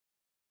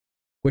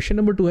Question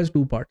number 2 has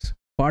two parts.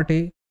 Part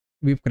A,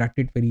 we've cracked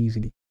it very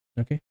easily.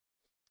 Okay.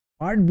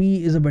 Part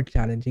B is a bit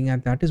challenging,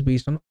 and that is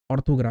based on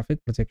orthographic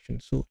projection.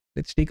 So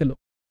let's take a look.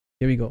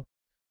 Here we go.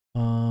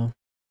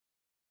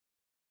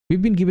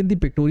 We've been given the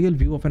pictorial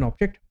view of an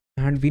object,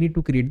 and we need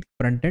to create the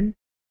front and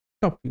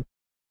top view.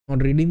 On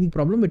reading the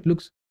problem, it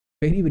looks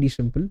very, very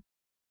simple.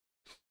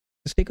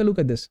 Let's take a look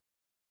at this.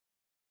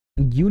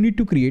 You need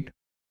to create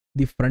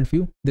the front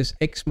view. This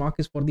X mark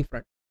is for the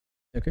front,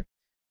 okay,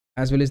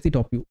 as well as the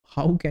top view.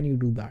 How can you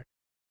do that?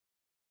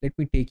 Let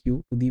me take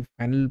you to the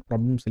final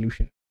problem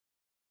solution.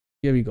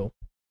 Here we go.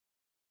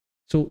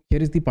 So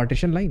here is the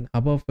partition line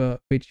above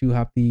which you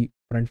have the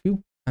front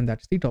view, and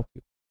that's the top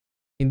view.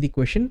 In the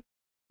question,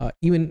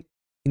 even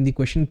in the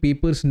question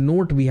paper's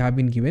note, we have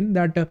been given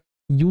that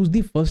use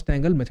the first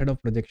angle method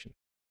of projection.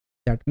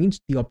 That means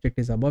the object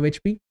is above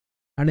HP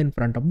and in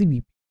front of the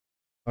VP.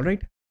 All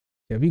right,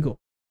 here we go.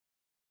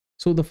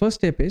 So the first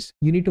step is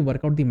you need to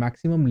work out the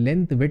maximum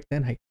length, width,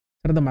 and height.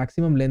 So the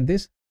maximum length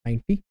is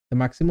 90, the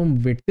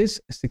maximum width is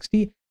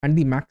 60, and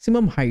the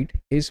maximum height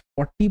is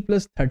 40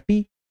 plus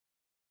 30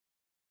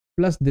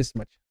 plus this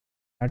much.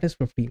 That is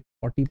 15.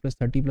 40 plus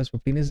 30 plus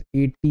 15 is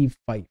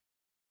 85.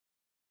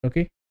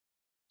 Okay.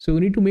 So you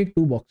need to make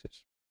two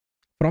boxes.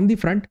 From the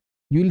front,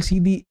 you will see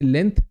the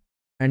length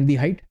and the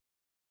height,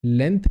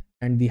 length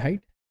and the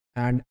height.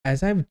 And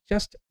as I've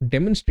just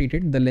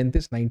demonstrated, the length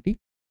is 90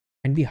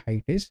 and the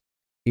height is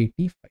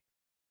 85.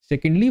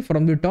 Secondly,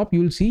 from the top,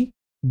 you will see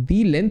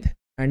the length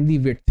and the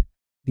width.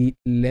 The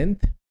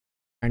length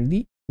and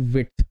the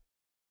width.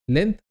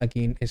 Length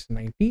again is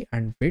 90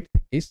 and width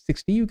is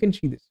 60. You can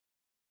see this,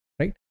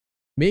 right?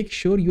 Make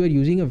sure you are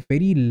using a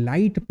very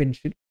light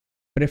pencil,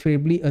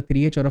 preferably a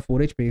 3H or a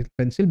 4H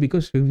pencil,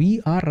 because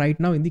we are right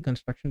now in the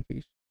construction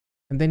phase.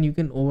 And then you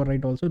can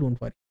overwrite also, don't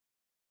worry,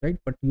 right?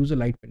 But use a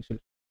light pencil.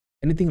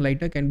 Anything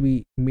lighter can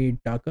be made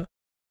darker.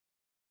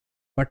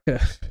 But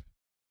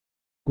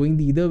going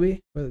the either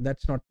way, well,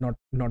 that's not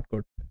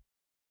good.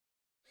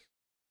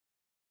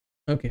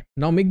 Okay,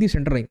 now make the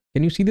center line.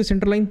 Can you see the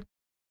center line?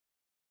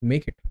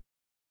 Make it.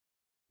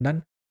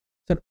 Done.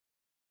 Sir,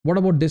 what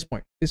about this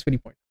point, this very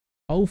point?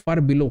 How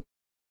far below?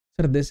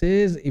 Sir, this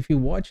is, if you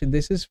watch,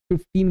 this is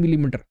 15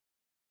 millimeter,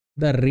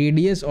 the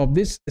radius of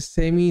this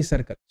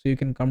semicircle. So you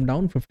can come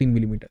down 15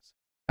 millimeters.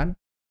 Done.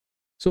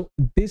 So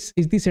this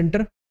is the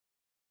center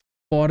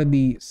for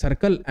the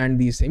circle and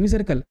the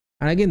semicircle.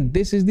 And again,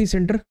 this is the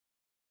center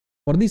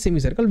for the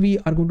semicircle. We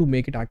are going to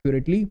make it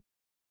accurately.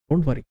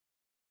 Don't worry.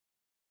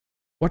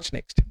 What's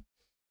next?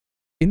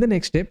 In the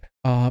next step,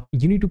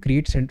 you need to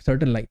create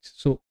certain lines.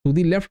 So to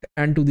the left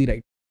and to the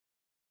right.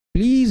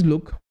 Please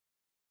look.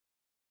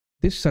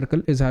 This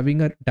circle is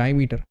having a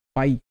diameter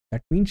pi.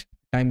 That means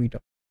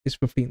diameter is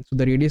 15. So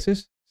the radius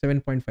is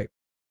 7.5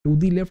 to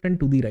the left and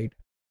to the right.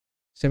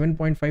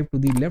 7.5 to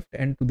the left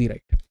and to the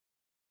right.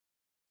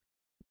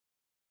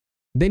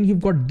 Then you've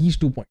got these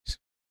 2 points.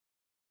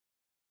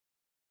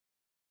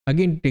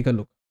 Again, take a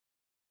look.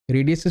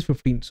 Radius is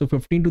 15. So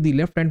 15 to the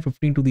left and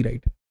 15 to the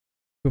right.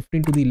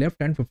 15 to the left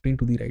and 15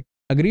 to the right.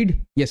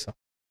 Agreed? Yes, sir.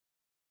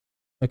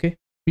 Okay.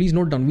 Please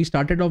note down. We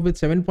started off with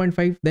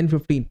 7.5, then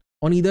 15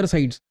 on either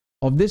sides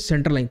of this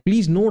center line.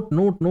 Please note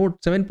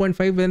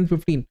 7.5 and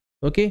 15.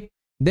 Okay.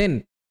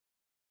 Then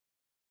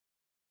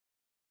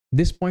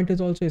this point is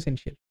also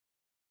essential,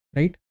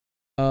 right?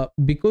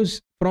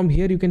 Because from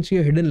here you can see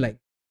a hidden line.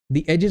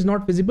 The edge is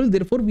not visible.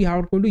 Therefore, we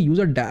are going to use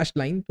a dashed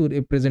line to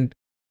represent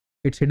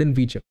its hidden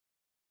feature.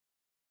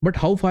 But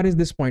how far is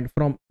this point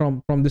from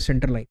the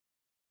center line?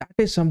 That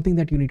is something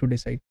that you need to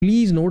decide.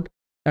 Please note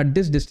that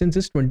this distance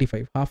is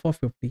 25, half of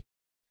 50,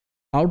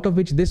 out of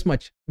which this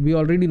much we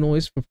already know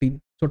is 15.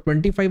 So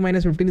 25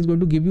 minus 15 is going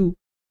to give you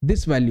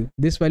this value.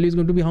 This value is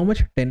going to be how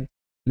much? 10.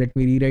 Let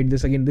me rewrite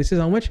this again. This is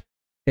how much?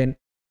 10.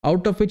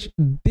 Out of which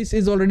this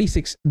is already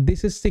 6.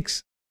 This is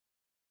 6.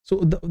 So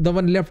the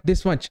one left,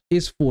 this much,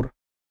 is 4.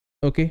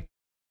 Okay.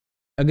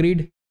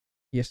 Agreed?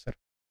 Yes, sir.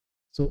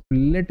 So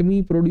let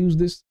me produce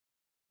this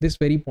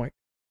very point.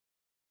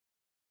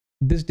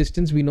 This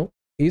distance we know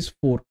is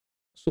 4.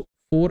 So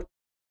 4,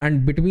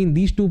 and between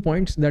these 2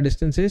 points, the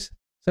distance is,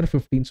 sir,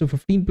 15. So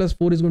 15 plus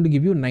 4 is going to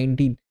give you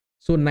 19.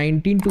 So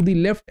 19 to the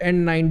left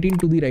and 19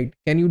 to the right.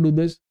 Can you do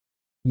this?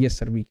 Yes,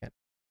 sir, we can.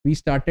 We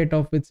started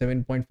off with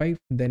 7.5,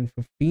 then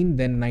 15,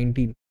 then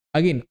 19.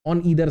 Again,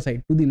 on either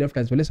side, to the left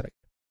as well as right.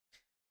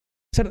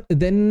 Sir,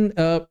 then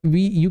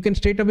you can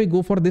straight away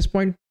go for this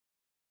point.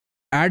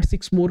 Add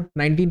 6 more.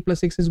 19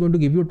 plus 6 is going to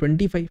give you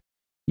 25.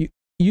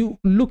 You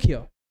look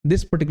here,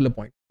 this particular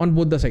point on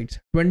both the sides.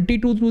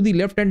 22 to the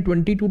left and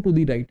 22 to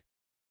the right.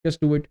 Just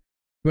do it.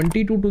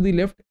 22 to the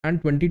left and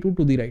 22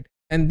 to the right.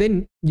 And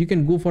then you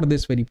can go for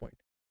this very point.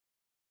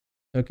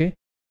 Okay.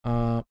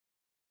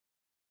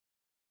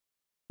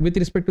 With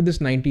respect to this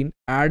 19,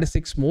 add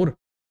 6 more.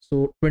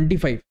 So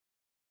 25.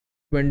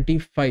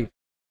 25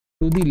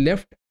 to the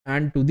left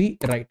and to the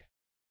right.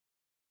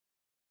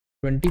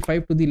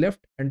 25 to the left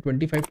and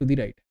 25 to the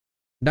right.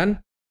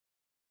 Done?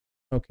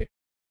 Okay.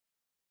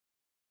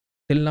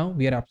 Till now,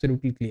 we are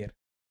absolutely clear,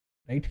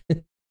 right?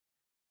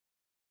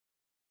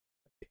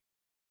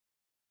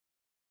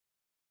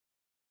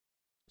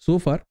 So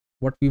far,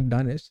 what we've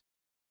done is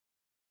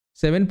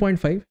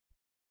 7.5,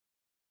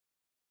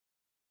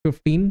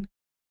 15,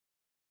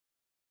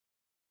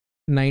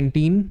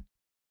 19,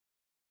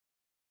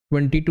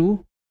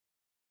 22,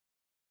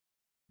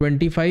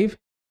 25,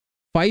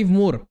 5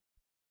 more,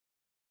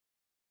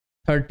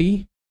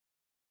 30,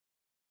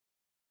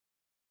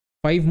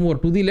 5 more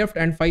to the left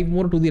and 5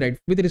 more to the right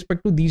with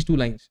respect to these two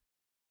lines.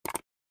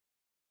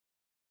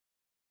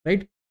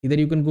 Right? Either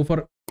you can go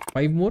for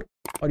 5 more,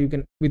 or you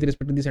can, with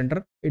respect to the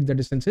center, the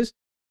distance is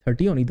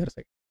 30 on either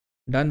side.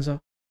 Done, sir.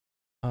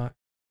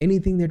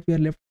 Anything that we are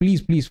left,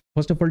 please,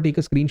 first of all, take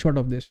a screenshot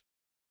of this.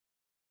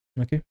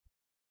 Okay.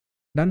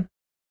 Done.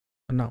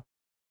 Now,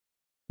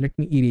 let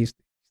me erase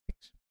these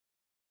things.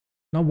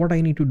 Now, what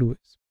I need to do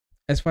is,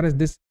 as far as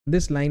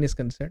this line is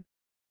concerned,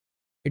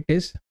 it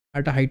is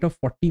at a height of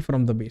 40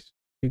 from the base.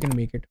 You can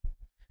make it.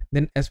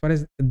 Then, as far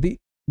as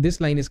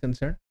this line is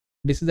concerned,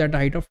 this is at a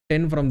height of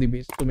 10 from the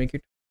base. So make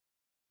it.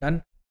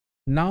 Done.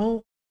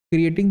 Now,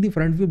 creating the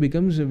front view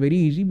becomes very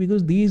easy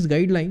because these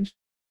guidelines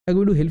are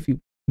going to help you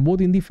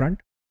both in the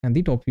front and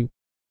the top view.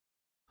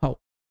 How?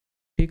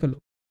 Take a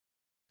look.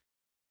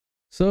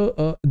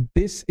 So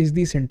this is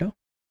the center,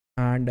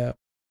 and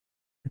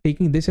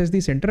taking this as the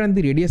center and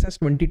the radius as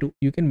 22,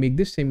 you can make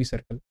this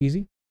semicircle.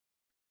 Easy.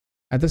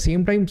 At the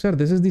same time, sir,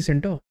 this is the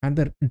center and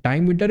the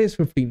diameter is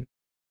 15.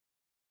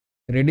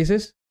 Radius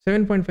is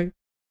 7.5.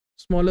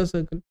 Smaller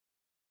circle.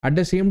 At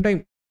the same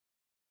time,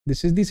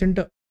 this is the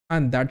center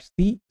and that's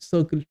the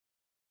circle.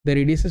 The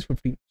radius is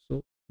 15.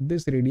 So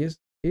this radius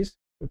is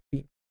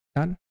 15.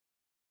 Done.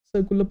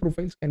 Circular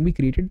profiles can be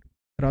created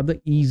rather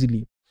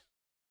easily.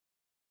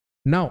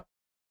 Now,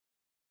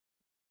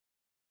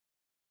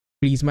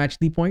 please match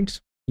the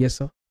points. Yes,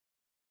 sir.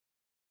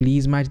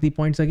 Please match the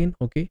points again.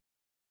 Okay.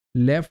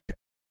 Left,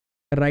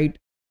 right,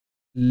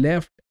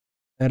 left,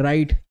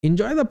 right.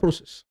 Enjoy the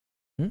process.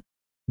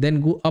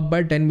 Then go up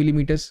by 10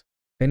 millimeters.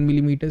 10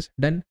 millimeters.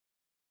 Done.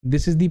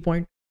 This is the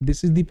point.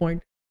 This is the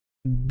point.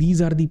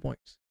 These are the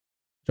points.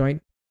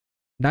 Join.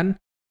 Done.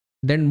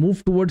 Then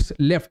move towards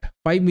left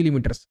 5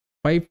 millimeters.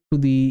 5 to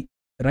the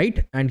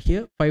right, and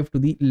here 5 to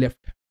the left.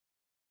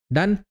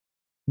 Done.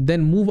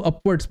 Then move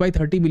upwards by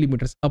 30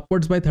 millimeters.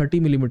 Upwards by 30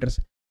 millimeters.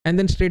 And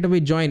then straight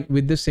away join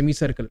with this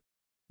semicircle.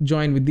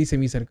 Join with the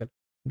semicircle.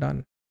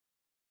 Done.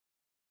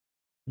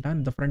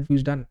 Done. The front view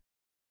is done.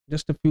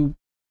 Just a few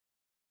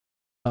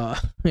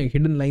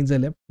hidden lines are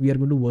left. We are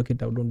going to work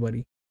it out. Don't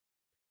worry.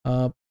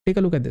 Take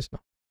a look at this now.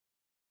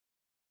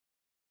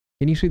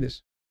 Can you see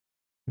this?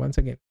 Once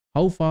again,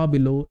 how far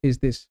below is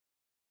this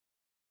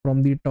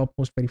from the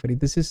topmost periphery?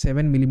 This is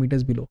 7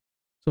 millimeters below.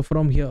 So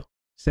from here,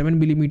 7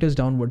 millimeters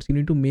downwards, you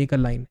need to make a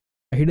line,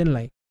 a hidden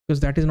line,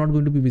 because that is not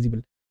going to be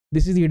visible.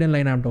 This is the hidden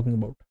line I'm talking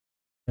about.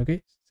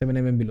 Okay, 7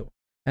 mm below.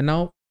 And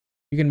now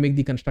you can make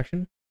the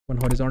construction, one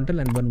horizontal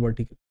and one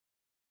vertical,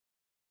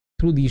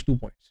 through these 2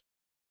 points.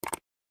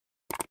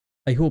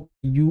 I hope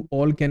you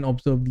all can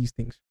observe these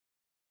things.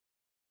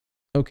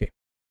 Okay.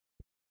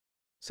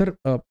 Sir,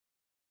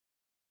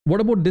 what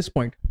about this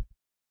point?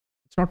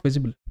 It's not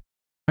visible.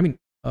 I mean,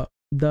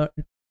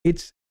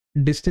 its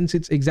distance,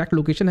 its exact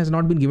location has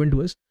not been given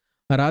to us.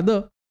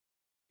 Rather,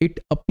 it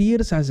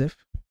appears as if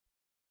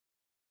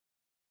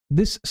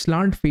this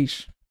slant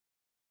face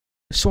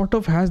sort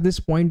of has this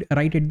point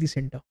right at the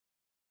center.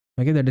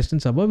 Okay, the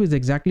distance above is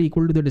exactly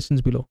equal to the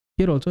distance below.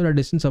 Here also, the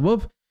distance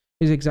above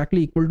is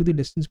exactly equal to the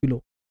distance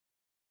below.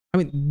 I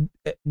mean,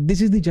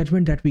 this is the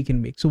judgment that we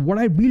can make. So what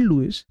I will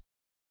do is,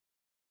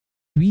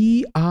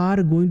 we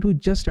are going to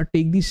just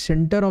take the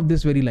center of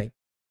this very line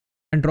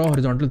and draw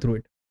horizontal through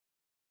it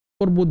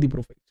for both the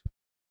profiles.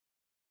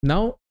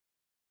 Now,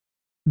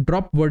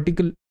 drop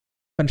vertical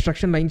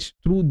construction lines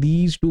through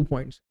these 2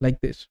 points like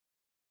this.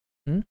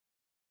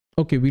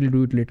 Okay, we'll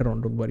do it later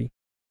on. Don't worry.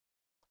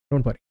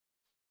 Don't worry.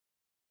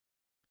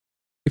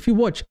 If you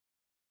watch,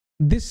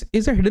 this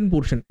is a hidden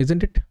portion,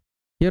 isn't it?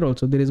 Here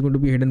also, there is going to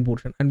be a hidden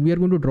portion, and we are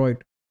going to draw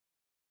it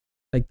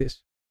like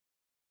this.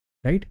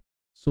 Right?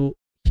 So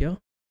here,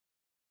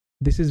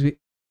 this is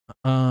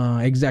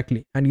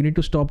exactly, and you need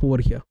to stop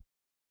over here.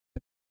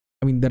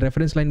 I mean, the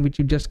reference line which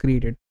you just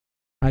created.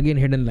 Again,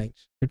 hidden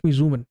lines. Let me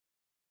zoom in.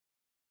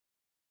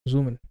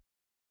 Zoom in.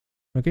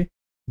 Okay.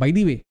 By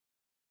the way,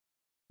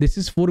 this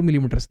is 4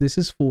 millimeters. This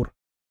is 4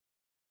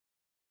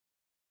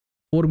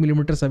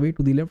 millimeters away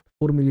to the left,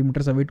 4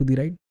 millimeters away to the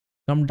right.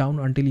 Come down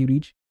until you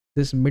reach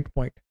this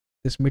midpoint.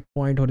 This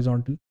midpoint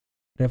horizontal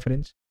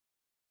reference.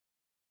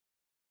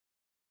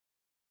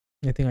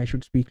 I think I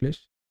should speak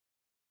less.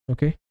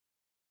 Okay.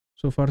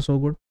 So far, so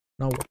good.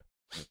 Now what?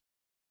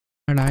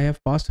 And I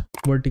have passed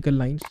vertical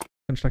lines,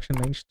 construction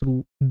lines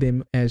through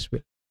them as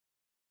well.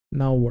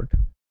 Now what?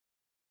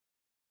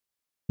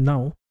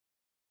 Now,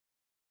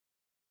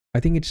 I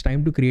think it's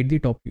time to create the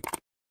top view.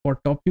 For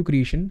top view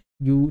creation,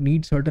 you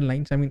need certain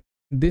lines. I mean,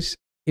 this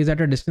is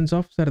at a distance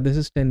of, sir, this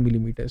is 10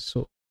 millimeters.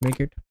 So make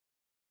it.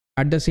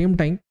 At the same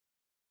time,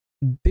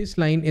 this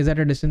line is at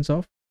a distance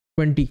of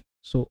 20.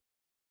 So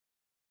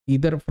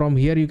either from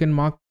here, you can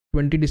mark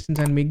 20 distance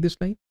and make this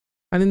line.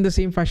 And in the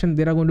same fashion,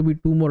 there are going to be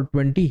 2 more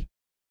 20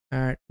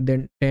 and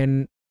then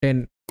 10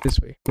 10 this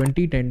way,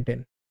 20 10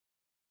 10,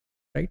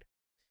 right?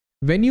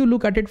 When you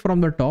look at it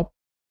from the top,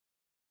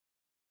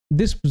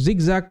 this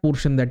zigzag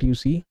portion that you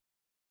see,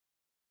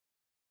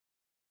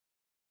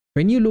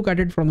 when you look at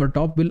it from the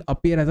top, will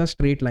appear as a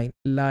straight line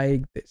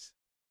like this.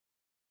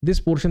 This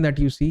portion that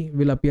you see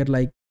will appear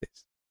like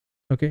this.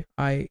 Okay,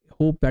 I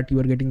hope that you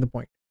are getting the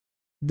point.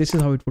 This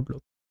is how it would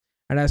look.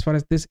 And as far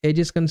as this edge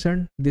is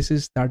concerned, this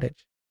is that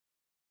edge,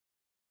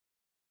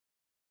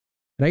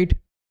 right?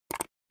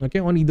 Okay,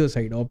 on either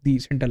side of the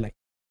center line.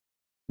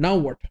 Now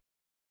what?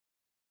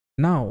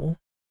 Now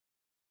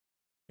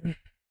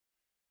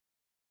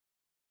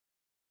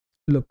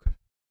look,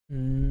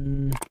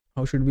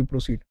 how should we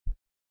proceed?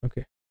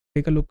 Okay,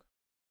 take a look.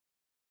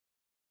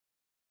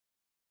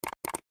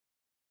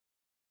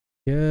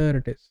 Here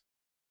it is.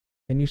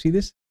 Can you see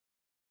this?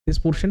 This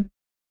portion,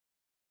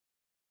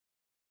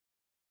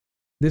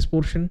 this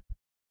portion,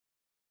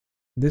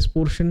 this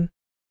portion,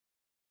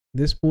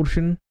 this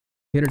portion.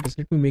 Here it is.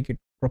 Let me make it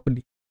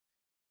properly.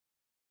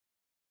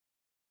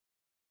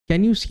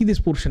 Can you see this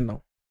portion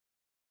now?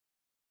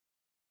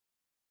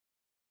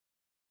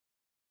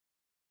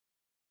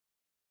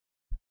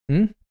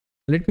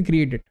 Let me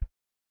create it.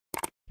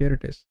 Here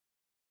it is.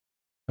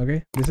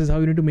 Okay, this is how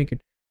you need to make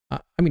it.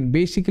 I mean,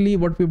 basically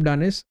what we've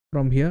done is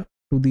from here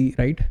to the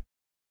right,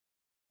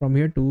 from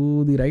here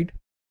to the right,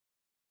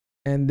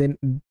 and then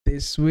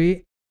this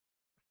way,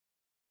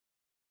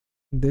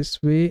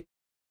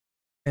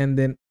 and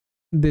then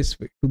this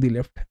way to the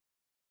left,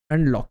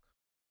 and lock.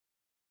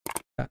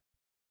 Done.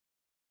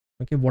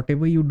 Okay,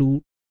 whatever you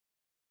do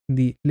in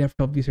the left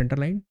of the center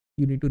line,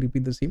 you need to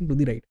repeat the same to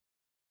the right.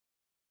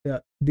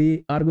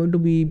 They are going to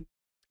be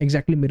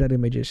exactly mirror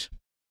images.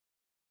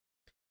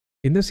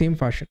 In the same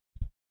fashion,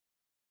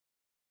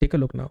 take a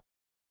look now.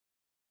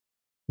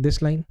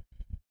 This line,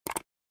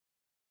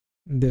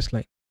 this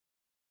line,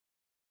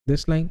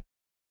 this line,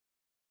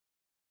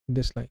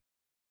 this line,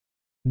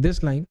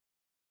 this line,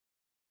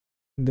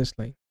 this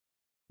line.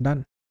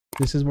 Done.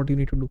 This is what you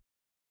need to do.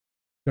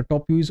 Your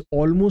top view is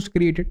almost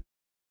created,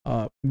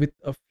 with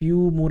a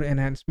few more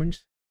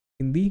enhancements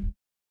in the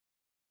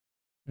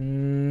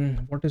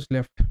what is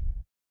left.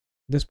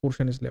 This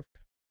portion is left.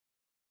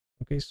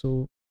 Okay,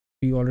 so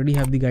we already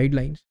have the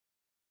guidelines,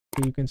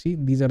 so you can see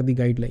these are the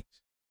guidelines.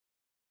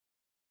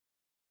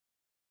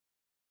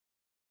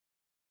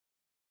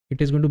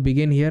 It is going to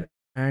begin here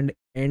and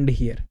end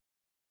here,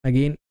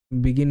 again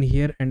begin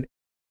here and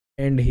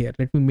end here.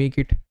 Let me make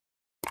it.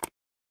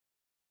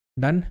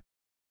 Done.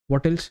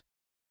 What else,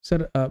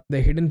 sir?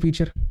 The hidden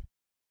feature.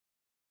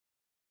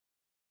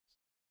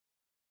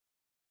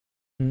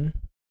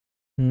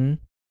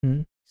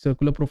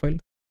 Circular profile,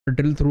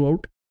 drill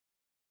throughout.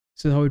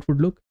 This is how it would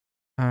look.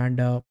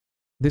 And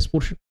this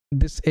portion,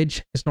 this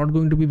edge is not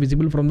going to be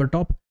visible from the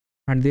top,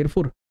 and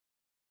therefore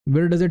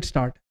where does it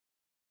start?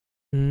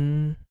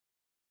 Here,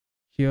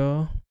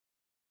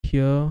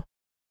 here,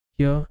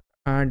 here,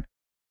 and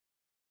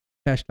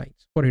dashed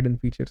lines for hidden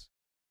features.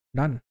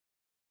 Done.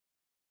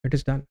 It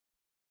is done.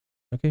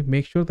 Okay,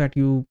 make sure that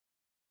you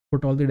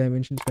put all the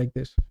dimensions like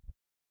this.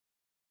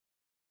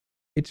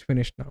 It's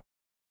finished now.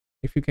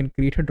 If you can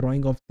create a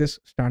drawing of this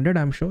standard,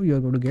 I'm sure you're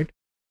going to get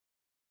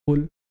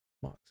full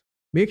marks.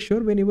 Make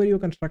sure whenever your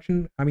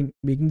construction, I mean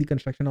making the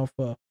construction of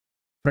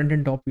front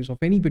and top views of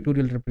any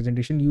pictorial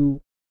representation,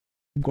 you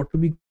got to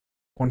be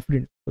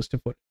confident first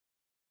of all.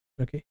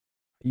 Okay,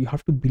 you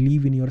have to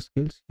believe in your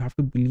skills, you have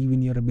to believe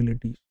in your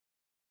abilities,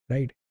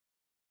 right?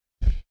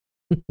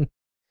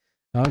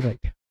 All right,